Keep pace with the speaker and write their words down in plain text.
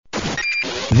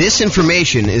This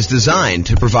information is designed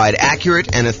to provide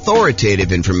accurate and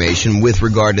authoritative information with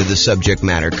regard to the subject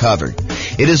matter covered.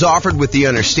 It is offered with the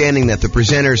understanding that the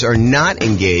presenters are not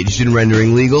engaged in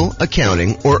rendering legal,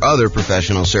 accounting, or other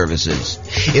professional services.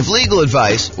 If legal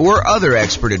advice or other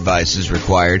expert advice is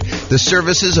required, the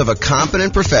services of a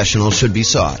competent professional should be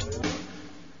sought.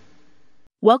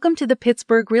 Welcome to the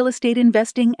Pittsburgh Real Estate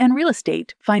Investing and Real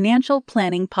Estate Financial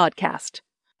Planning Podcast.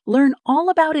 Learn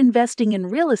all about investing in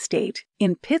real estate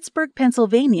in Pittsburgh,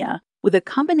 Pennsylvania, with a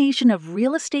combination of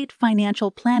real estate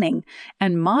financial planning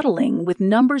and modeling with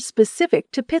numbers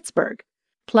specific to Pittsburgh,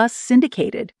 plus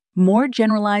syndicated, more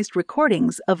generalized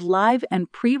recordings of live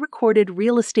and pre-recorded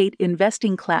real estate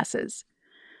investing classes.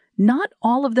 Not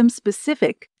all of them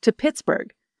specific to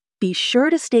Pittsburgh. Be sure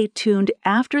to stay tuned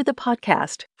after the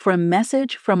podcast for a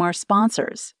message from our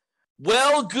sponsors.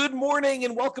 Well, good morning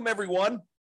and welcome, everyone.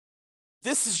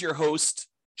 This is your host,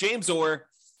 James Orr,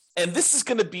 and this is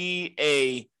going to be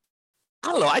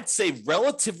I'd say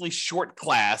relatively short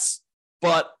class,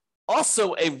 but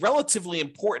also a relatively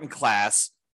important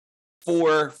class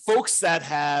for folks that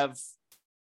have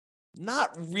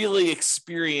not really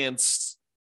experienced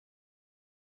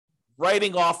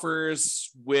writing offers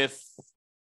with,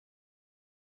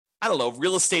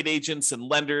 real estate agents and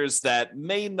lenders that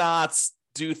may not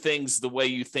do things the way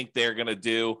you think they're going to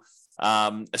do.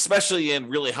 Especially in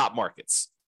really hot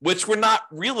markets, which we're not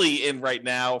really in right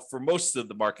now for most of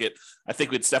the market. I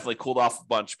think it's definitely cooled off a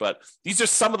bunch, but these are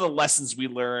some of the lessons we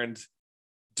learned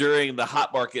during the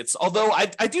hot markets. Although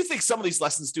I do think some of these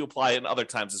lessons do apply in other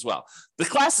times as well. The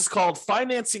class is called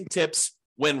Financing Tips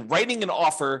When Writing an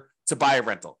Offer to Buy a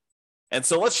Rental. And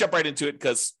so let's jump right into it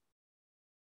because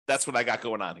that's what I got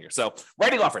going on here. So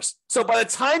writing offers. So by the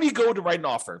time you go to write an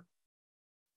offer,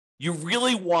 you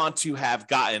really want to have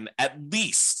gotten at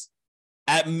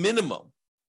minimum,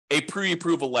 a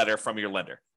pre-approval letter from your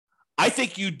lender. I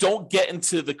think you don't get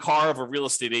into the car of a real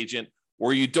estate agent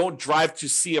or you don't drive to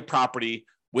see a property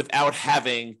without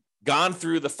having gone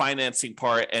through the financing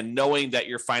part and knowing that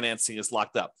your financing is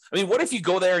locked up. I mean, what if you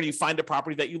go there and you find a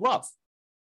property that you love?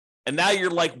 And now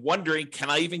you're like wondering, can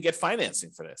I even get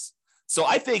financing for this? So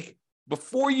I think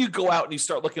before you go out and you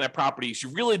start looking at properties, you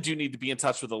really do need to be in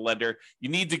touch with a lender. You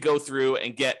need to go through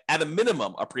and get, at a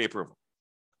minimum, a pre-approval.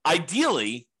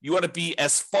 Ideally, you want to be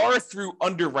as far through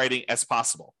underwriting as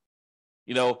possible.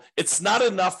 It's not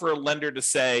enough for a lender to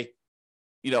say,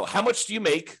 how much do you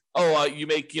make? Oh, you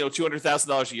make,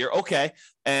 $200,000 a year. Okay.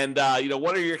 And,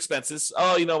 what are your expenses?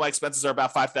 Oh, my expenses are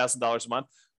about $5,000 a month.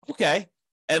 Okay.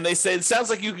 And they say, it sounds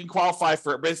like you can qualify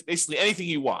for basically anything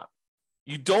you want.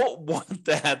 You don't want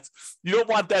that. You don't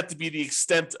want that to be the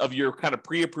extent of your kind of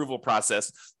pre-approval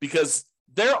process, because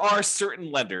there are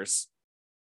certain lenders,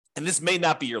 and this may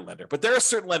not be your lender, but there are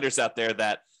certain lenders out there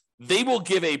that they will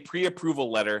give a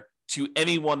pre-approval letter to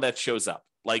anyone that shows up.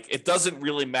 Like, it doesn't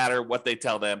really matter what they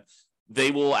tell them. They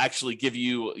will actually give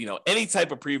you, any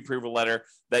type of pre-approval letter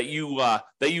that you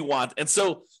want. And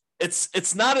so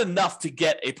it's not enough to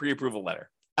get a pre-approval letter.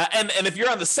 And if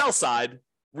you're on the sell side,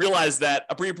 realize that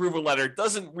a pre-approval letter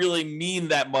doesn't really mean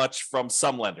that much from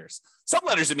some lenders. Some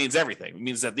lenders, it means everything. It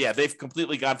means that, they've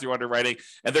completely gone through underwriting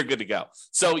and they're good to go.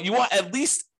 So you want at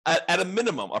least at a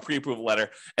minimum a pre-approval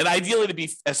letter, and ideally to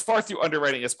be as far through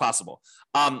underwriting as possible.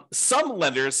 Some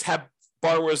lenders have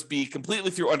borrowers be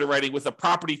completely through underwriting with a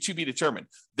property to be determined.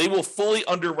 They will fully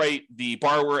underwrite the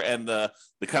borrower and the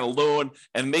kind of loan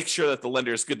and make sure that the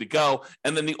lender is good to go.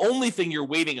 And then the only thing you're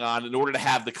waiting on in order to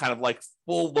have the kind of like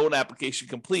full loan application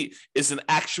complete is an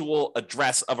actual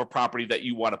address of a property that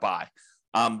you want to buy.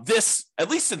 This, at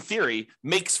least in theory,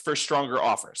 makes for stronger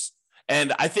offers.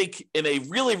 And I think in a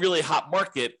really, really hot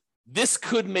market, this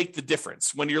could make the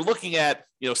difference when you're looking at,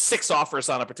 6 offers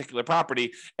on a particular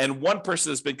property and one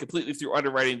person has been completely through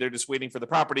underwriting. They're just waiting for the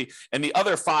property. And the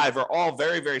other 5 are all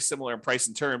very, very similar in price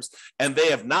and terms, and they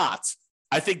have not.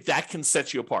 I think that can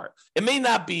set you apart. It may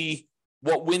not be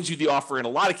what wins you the offer in a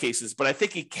lot of cases, but I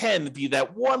think it can be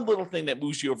that one little thing that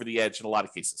moves you over the edge in a lot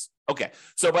of cases. Okay.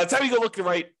 So by the time you go look to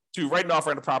write an offer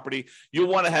on a property, you'll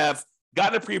want to have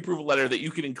gotten a pre-approval letter that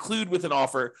you can include with an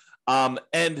offer.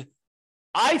 And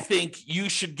I think you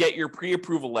should get your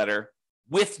pre-approval letter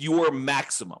with your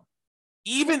maximum,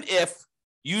 even if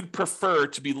you'd prefer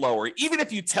to be lower. Even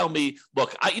if you tell me,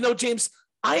 look, James,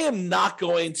 I am not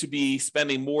going to be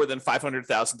spending more than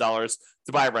 $500,000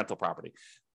 to buy a rental property,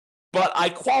 but I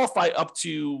qualify up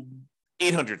to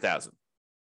 $800,000.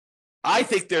 I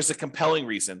think there's a compelling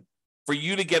reason for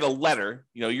you to get a letter,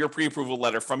 your pre-approval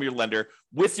letter from your lender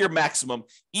with your maximum,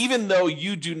 even though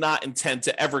you do not intend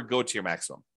to ever go to your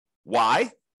maximum.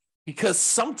 Why? Because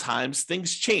sometimes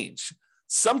things change.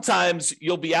 Sometimes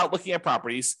you'll be out looking at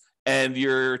properties and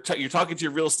you're talking to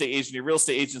your real estate agent. Your real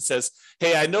estate agent says,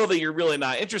 hey, I know that you're really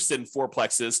not interested in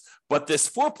fourplexes, but this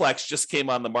fourplex just came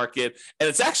on the market and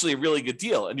it's actually a really good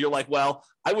deal. And you're like, well,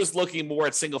 I was looking more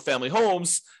at single family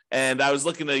homes and I was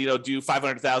looking to, do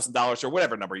 $500,000 or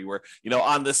whatever number you were,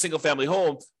 on the single family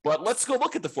home, but let's go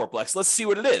look at the fourplex. Let's see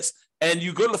what it is. And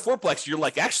you go to the fourplex, you're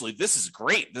like, actually, this is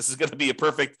great. This is going to be a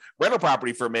perfect rental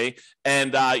property for me.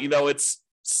 And, it's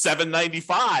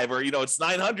 $795 or, it's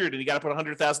 $900 and you got to put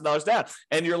 $100,000 down.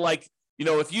 And you're like,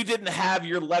 if you didn't have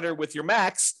your letter with your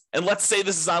max, and let's say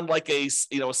this is on like a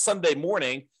Sunday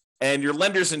morning and your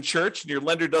lender's in church and your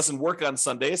lender doesn't work on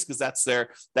Sundays because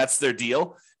that's their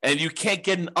deal. And you can't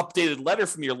get an updated letter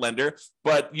from your lender,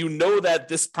 but you know that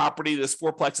this property, this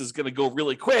fourplex is going to go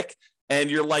really quick. And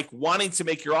you're like wanting to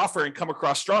make your offer and come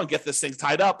across strong, get this thing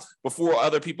tied up before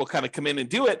other people kind of come in and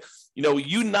do it.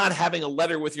 You not having a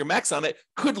letter with your max on it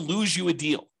could lose you a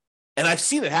deal. And I've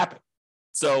seen it happen.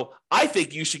 So I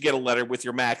think you should get a letter with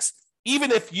your max,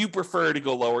 even if you prefer to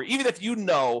go lower, even if you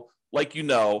know that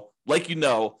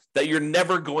you're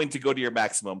never going to go to your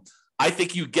maximum. I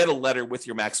think you get a letter with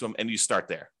your maximum and you start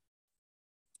there.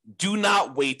 Do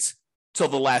not wait till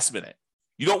the last minute.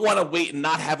 You don't want to wait and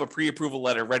not have a pre-approval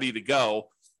letter ready to go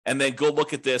and then go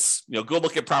look at this, go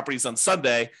look at properties on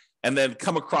Sunday and then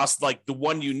come across like the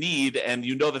one you need. And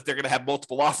you know that they're going to have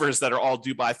multiple offers that are all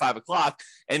due by 5:00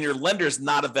 and your lender's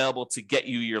not available to get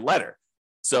you your letter.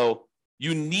 So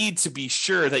you need to be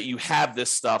sure that you have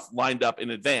this stuff lined up in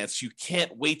advance. You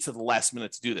can't wait till the last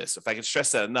minute to do this. If I can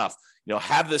stress that enough,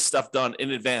 have this stuff done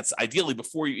in advance, ideally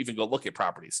before you even go look at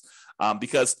properties.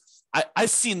 Because I've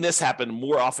seen this happen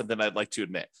more often than I'd like to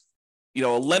admit. A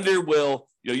lender will,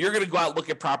 you're going to go out and look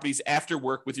at properties after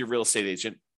work with your real estate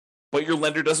agent, but your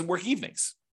lender doesn't work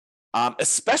evenings.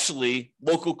 Especially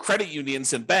local credit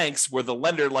unions and banks where the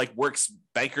lender works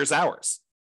bankers' hours,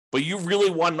 but you really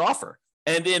want an offer.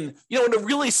 And in a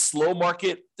really slow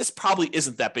market, this probably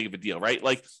isn't that big of a deal, right?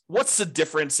 Like, what's the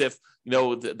difference if,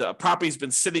 the property's been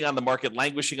sitting on the market,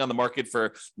 languishing on the market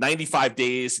for 95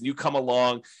 days, and you come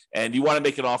along and you want to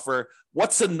make an offer?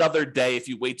 What's another day if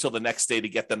you wait till the next day to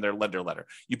get them their lender letter?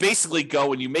 You basically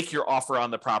go and you make your offer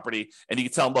on the property and you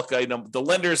can tell them, look, the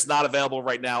lender is not available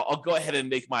right now. I'll go ahead and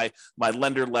make my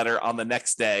lender letter on the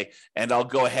next day and I'll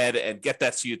go ahead and get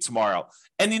that to you tomorrow.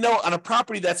 And, on a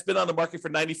property that's been on the market for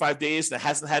 95 days and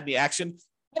hasn't had any action,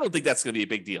 I don't think that's going to be a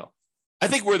big deal. I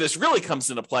think where this really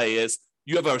comes into play is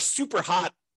you have a super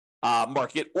hot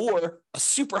market or a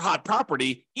super hot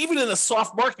property, even in a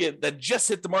soft market that just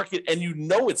hit the market and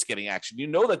it's getting action.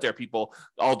 That there are people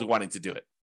all wanting to do it.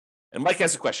 And Mike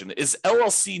has a question. Is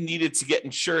LLC needed to get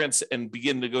insurance and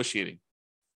begin negotiating?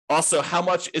 Also, how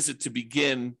much is it to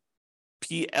begin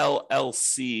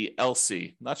PLLC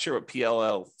LC? Not sure what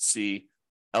PLLC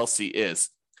LC is.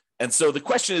 And so the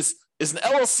question is an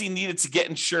LLC needed to get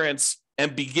insurance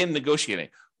and begin negotiating?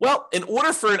 Well, in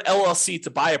order for an LLC to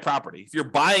buy a property, if you're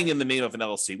buying in the name of an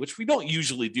LLC, which we don't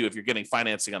usually do if you're getting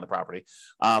financing on the property,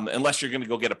 unless you're going to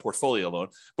go get a portfolio loan.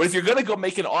 But if you're going to go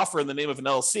make an offer in the name of an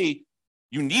LLC,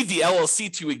 you need the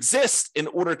LLC to exist in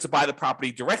order to buy the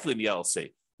property directly in the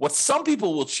LLC. What some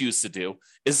people will choose to do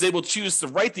is they will choose to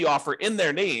write the offer in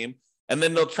their name, and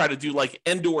then they'll try to do like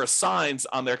and/or signs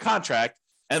on their contract,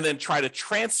 and then try to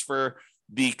transfer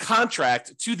the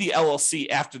contract to the LLC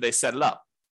after they set it up.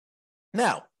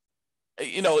 Now,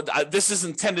 this is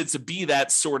intended to be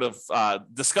that sort of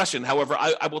discussion. However,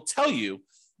 I will tell you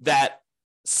that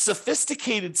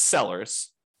sophisticated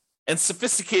sellers and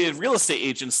sophisticated real estate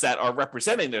agents that are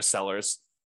representing their sellers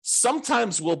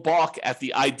sometimes will balk at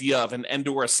the idea of an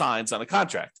and/or signs on a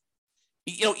contract.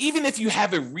 Even if you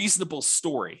have a reasonable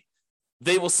story,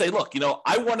 they will say, look,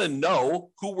 I want to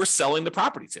know who we're selling the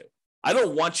property to. I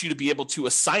don't want you to be able to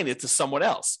assign it to someone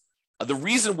else. The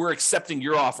reason we're accepting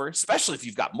your offer, especially if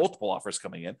you've got multiple offers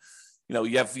coming in,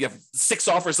 you have 6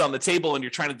 offers on the table and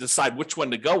you're trying to decide which one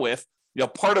to go with.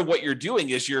 Part of what you're doing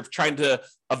is you're trying to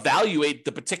evaluate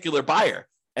the particular buyer.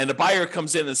 And the buyer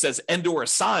comes in and says and/or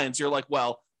signs. You're like,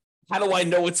 well, how do I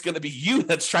know it's going to be you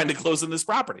that's trying to close on this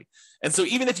property? And so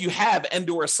even if you have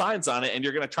and/or signs on it and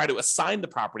you're going to try to assign the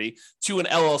property to an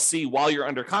LLC while you're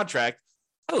under contract,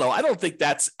 I don't think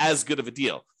that's as good of a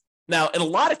deal. Now, in a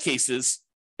lot of cases,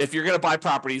 if you're going to buy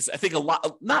properties, I think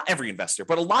not every investor,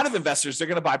 but a lot of investors, they're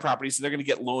going to buy properties and they're going to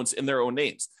get loans in their own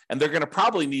names. And they're going to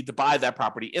probably need to buy that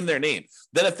property in their name.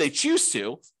 Then if they choose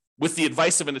to, with the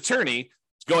advice of an attorney,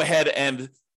 go ahead and,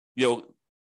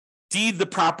 deed the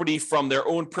property from their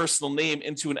own personal name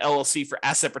into an LLC for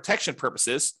asset protection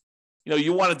purposes.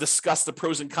 you want to discuss the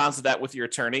pros and cons of that with your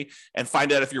attorney and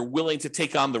find out if you're willing to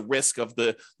take on the risk of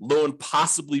the loan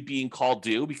possibly being called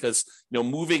due, because,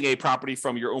 moving a property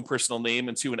from your own personal name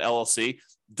into an LLC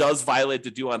does violate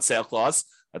the due on sale clause,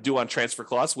 a due on transfer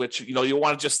clause, which, you'll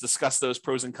want to just discuss those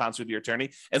pros and cons with your attorney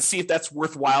and see if that's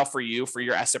worthwhile for you for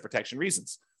your asset protection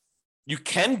reasons. You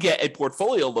can get a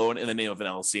portfolio loan in the name of an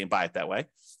LLC and buy it that way.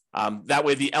 That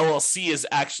way, the LLC is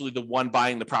actually the one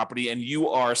buying the property, and you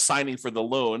are signing for the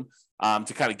loan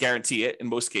to kind of guarantee it in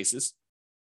most cases,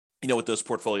 with those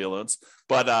portfolio loans.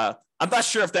 But I'm not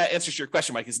sure if that answers your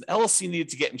question, Mike. Is an LLC needed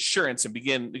to get insurance and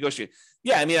begin negotiating?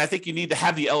 Yeah, I think you need to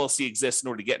have the LLC exist in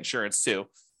order to get insurance too.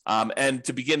 And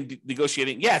to begin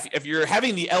negotiating. Yeah, if you're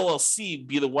having the LLC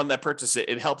be the one that purchases it,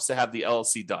 it helps to have the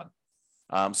LLC done.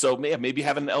 So maybe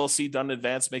having an LLC done in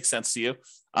advance makes sense to you.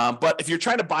 But if you're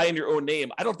trying to buy in your own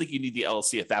name, I don't think you need the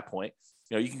LLC at that point.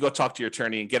 You can go talk to your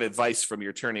attorney and get advice from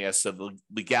your attorney as to the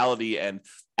legality and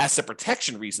asset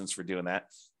protection reasons for doing that.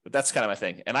 But that's kind of my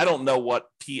thing. And I don't know what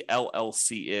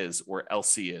PLLC is or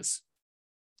LC is.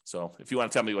 So if you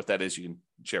want to tell me what that is, you can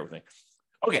share with me.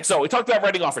 Okay, so we talked about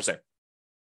writing offers there.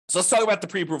 So let's talk about the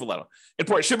pre-approval letter.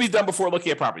 Important. Should be done before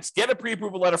looking at properties. Get a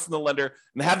pre-approval letter from the lender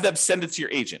and have them send it to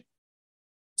your agent.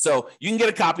 So you can get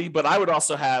a copy, but I would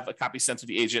also have a copy sent to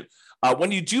the agent.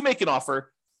 When you do make an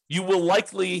offer, you will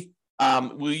likely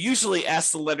we'll usually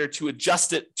ask the lender to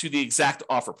adjust it to the exact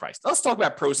offer price. Now, let's talk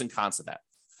about pros and cons of that.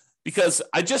 Because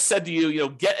I just said to you,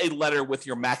 get a letter with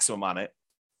your maximum on it.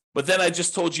 But then I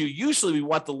just told you, usually we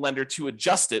want the lender to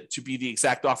adjust it to be the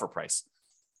exact offer price.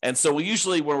 And so we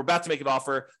usually, when we're about to make an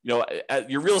offer, your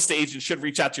real estate agent should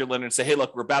reach out to your lender and say, hey,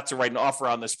 look, we're about to write an offer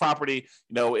on this property.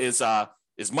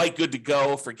 Is Mike good to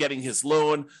go for getting his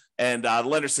loan? And the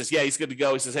lender says, yeah, he's good to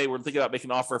go. He says, hey, we're thinking about making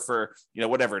an offer for,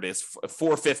 whatever it is,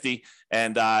 $450.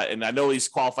 And I know he's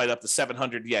qualified up to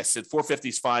 $700. Yes, $450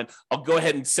 is fine. I'll go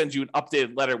ahead and send you an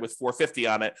updated letter with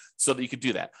 $450 on it so that you could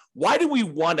do that. Why do we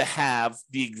want to have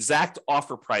the exact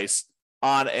offer price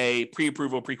on a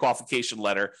pre-approval, pre-qualification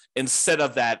letter instead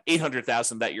of that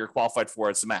 $800,000 that you're qualified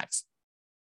for as the max?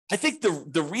 I think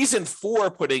the reason for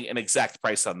putting an exact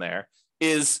price on there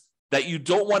is that you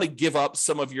don't want to give up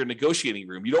some of your negotiating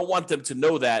room. You don't want them to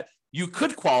know that you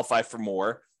could qualify for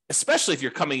more, especially if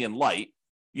you're coming in light.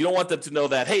 You don't want them to know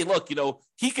that, hey, look,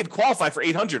 he could qualify for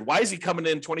 $800. Why is he coming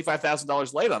in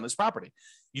 $25,000 late on this property?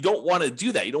 You don't want to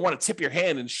do that. You don't want to tip your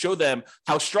hand and show them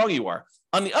how strong you are.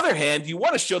 On the other hand, you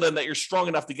want to show them that you're strong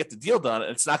enough to get the deal done,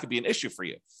 and it's not going to be an issue for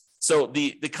you. So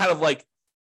the kind of like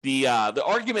the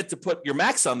argument to put your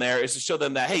max on there is to show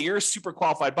them that, hey, you're a super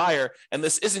qualified buyer, and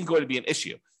this isn't going to be an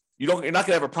issue. You're not going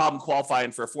to have a problem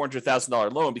qualifying for a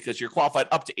 $400,000 loan because you're qualified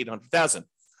up to $800,000.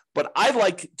 But I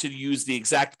like to use the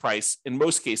exact price in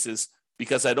most cases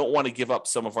because I don't want to give up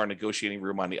some of our negotiating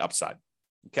room on the upside.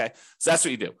 Okay, so that's what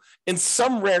you do. In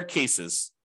some rare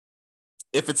cases,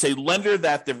 if it's a lender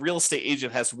that the real estate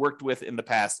agent has worked with in the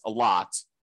past a lot,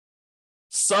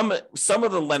 some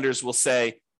of the lenders will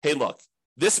say, hey, look,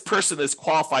 this person is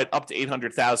qualified up to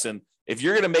 $800,000. If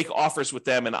you're going to make offers with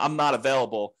them and I'm not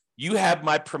available, you have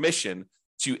my permission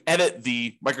to edit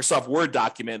the Microsoft Word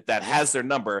document that has their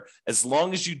number as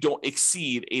long as you don't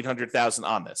exceed $800,000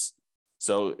 on this.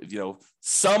 So,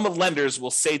 some lenders will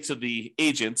say to the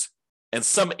agent, and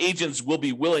some agents will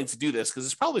be willing to do this because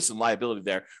there's probably some liability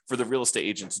there for the real estate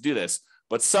agent to do this.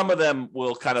 But some of them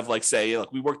will kind of like say,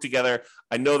 look, we work together.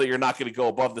 I know that you're not going to go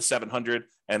above the 700.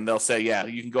 And they'll say, yeah,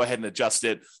 you can go ahead and adjust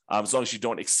it as long as you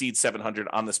don't exceed 700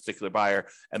 on this particular buyer.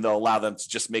 And they'll allow them to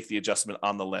just make the adjustment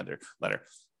on the letter.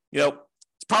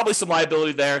 It's probably some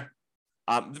liability there.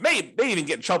 May even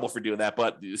get in trouble for doing that.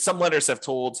 But some lenders have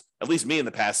told, at least me in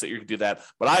the past, that you can do that.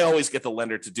 But I always get the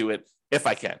lender to do it if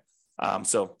I can.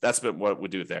 So that's been what we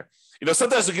do there.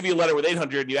 Sometimes they'll give you a letter with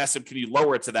 800 and you ask them, can you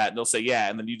lower it to that? And they'll say, yeah.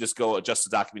 And then you just go adjust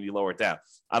the document, you lower it down.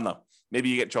 I don't know. Maybe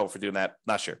you get in trouble for doing that.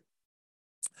 Not sure.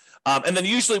 And then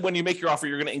usually when you make your offer,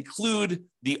 you're going to include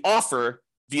the offer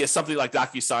via something like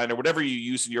DocuSign or whatever you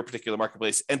use in your particular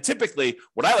marketplace. And typically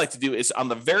what I like to do is on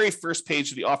the very first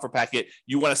page of the offer packet,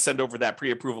 you want to send over that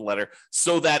pre-approval letter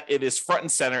so that it is front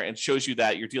and center and shows you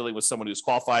that you're dealing with someone who's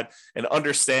qualified and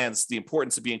understands the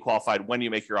importance of being qualified when you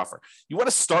make your offer. You want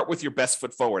to start with your best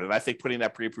foot forward. And I think putting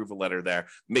that pre-approval letter there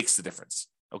makes the difference.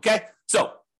 Okay.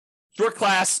 So short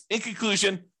class, in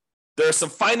conclusion, there are some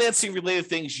financing related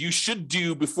things you should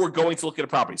do before going to look at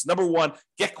properties. Number one,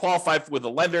 get qualified with a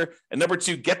lender. And number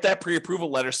two, get that pre-approval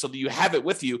letter so that you have it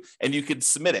with you and you can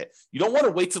submit it. You don't want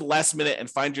to wait to the last minute and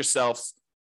find yourselves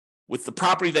with the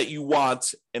property that you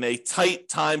want in a tight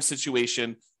time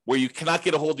situation where you cannot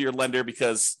get a hold of your lender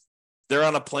because they're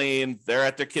on a plane, they're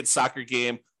at their kid's soccer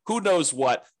game. who knows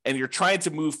what, and you're trying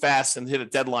to move fast and hit a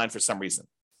deadline for some reason.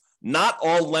 Not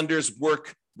all lenders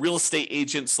work real estate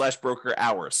agent / broker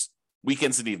hours,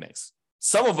 weekends and evenings.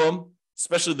 Some of them,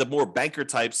 especially the more banker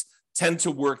types, tend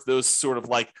to work those sort of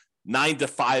like 9 to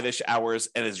 5-ish hours,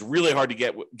 and it's really hard to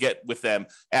get with them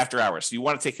after hours. So you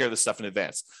want to take care of this stuff in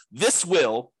advance. This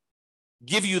will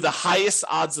give you the highest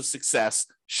odds of success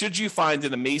should you find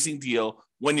an amazing deal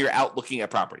when you're out looking at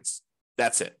properties.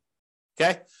 That's it.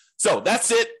 Okay? So that's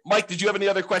it. Mike, did you have any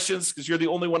other questions? Because you're the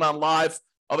only one on live.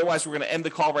 Otherwise, we're going to end the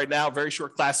call right now. Very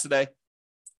short class today.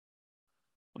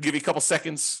 I'll give you a couple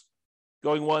seconds.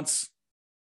 Going once.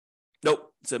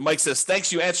 Nope. So Mike says,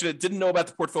 thanks, you answered it. Didn't know about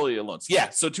the portfolio loans. Yeah,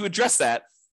 so to address that,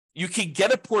 you can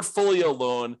get a portfolio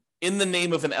loan in the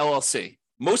name of an LLC.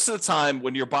 Most of the time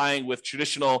when you're buying with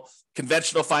traditional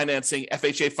conventional financing,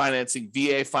 FHA financing,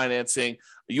 VA financing,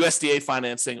 USDA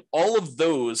financing, all of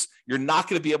those, you're not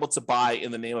going to be able to buy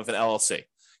in the name of an LLC.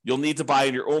 You'll need to buy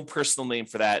in your own personal name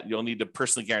for that. You'll need to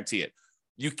personally guarantee it.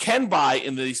 You can buy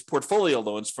in these portfolio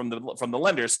loans from the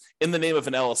lenders in the name of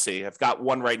an LLC. I've got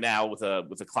one right now with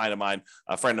a client of mine,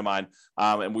 a friend of mine,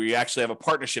 and we actually have a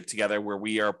partnership together where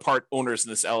we are part owners in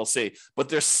this LLC. But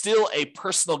there's still a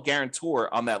personal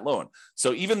guarantor on that loan.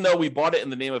 So even though we bought it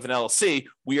in the name of an LLC,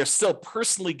 we are still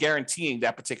personally guaranteeing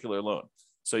that particular loan.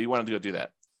 So you wanted to go do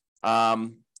that.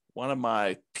 One of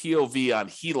my POV on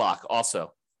HELOC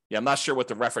also. Yeah, I'm not sure what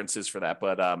the reference is for that,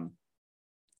 but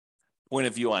point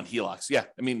of view on HELOCs. Yeah,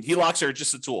 I mean, HELOCs are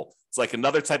just a tool. It's like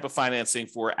another type of financing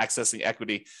for accessing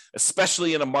equity,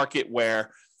 especially in a market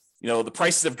where, you know, the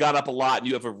prices have gone up a lot and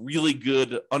you have a really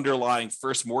good underlying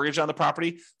first mortgage on the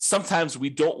property. Sometimes we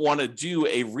don't want to do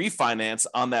a refinance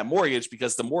on that mortgage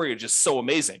because the mortgage is so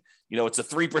amazing. You know, it's a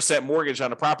 3% mortgage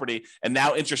on a property and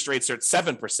now interest rates are at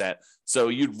 7%. So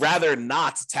you'd rather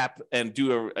not tap and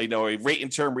do a rate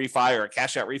and term refi or a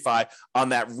cash out refi on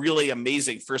that really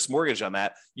amazing first mortgage on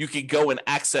that. You could go and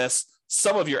access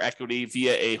some of your equity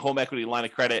via a home equity line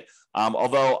of credit.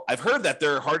 Although I've heard that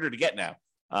they're harder to get now.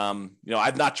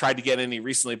 I've not tried to get any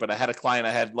recently, but I had a client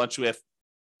I had lunch with.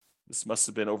 This must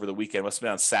have been over the weekend, must have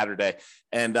been on Saturday.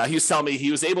 And he was telling me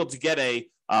he was able to get a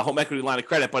home equity line of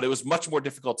credit, but it was much more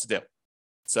difficult to do.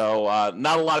 So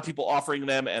not a lot of people offering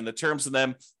them, and the terms of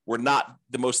them were not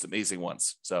the most amazing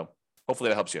ones. So hopefully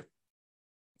that helps you.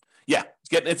 Yeah,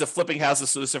 getting into flipping houses,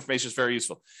 so this information is very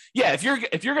useful. Yeah, if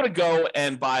you're going to go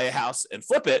and buy a house and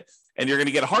flip it, and you're going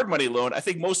to get a hard money loan, I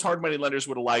think most hard money lenders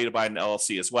would allow you to buy an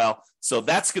LLC as well. So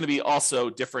that's going to be also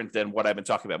different than what I've been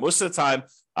talking about. Most of the time,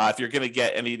 if you're going to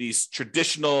get any of these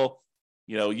traditional,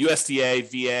 USDA,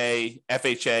 VA,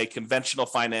 FHA, conventional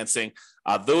financing,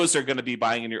 those are going to be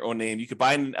buying in your own name. You could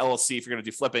buy in an LLC if you're going to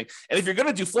do flipping. And if you're going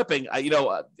to do flipping,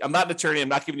 I'm not an attorney. I'm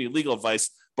not giving you legal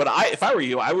advice. But if I were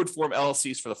you, I would form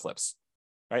LLCs for the flips.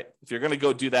 Right? If you're going to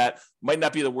go do that, might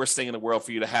not be the worst thing in the world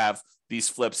for you to have these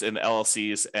flips in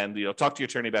LLCs and, talk to your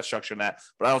attorney about structuring that,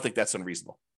 but I don't think that's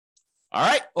unreasonable. All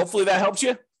right. Hopefully that helps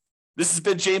you. This has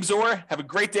been James Orr. Have a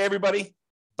great day, everybody.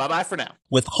 Bye-bye for now.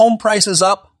 With home prices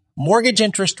up, mortgage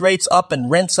interest rates up, and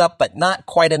rents up, but not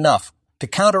quite enough to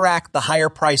counteract the higher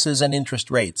prices and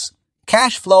interest rates,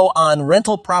 cash flow on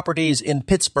rental properties in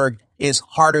Pittsburgh is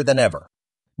harder than ever.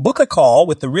 Book a call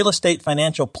with the Real Estate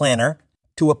Financial Planner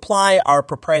to apply our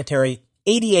proprietary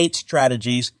 88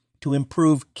 strategies to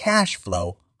improve cash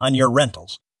flow on your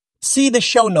rentals. See the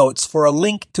show notes for a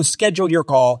link to schedule your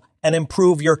call and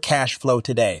improve your cash flow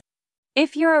today.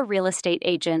 If you're a real estate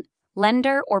agent,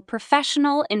 lender, or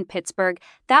professional in Pittsburgh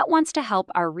that wants to help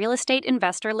our real estate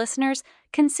investor listeners,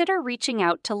 consider reaching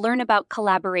out to learn about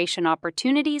collaboration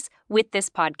opportunities with this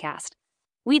podcast.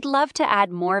 We'd love to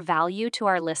add more value to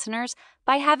our listeners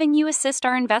by having you assist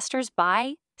our investors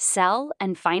buy, sell,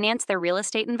 and finance their real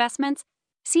estate investments.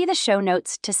 See the show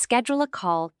notes to schedule a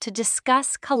call to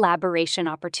discuss collaboration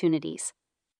opportunities.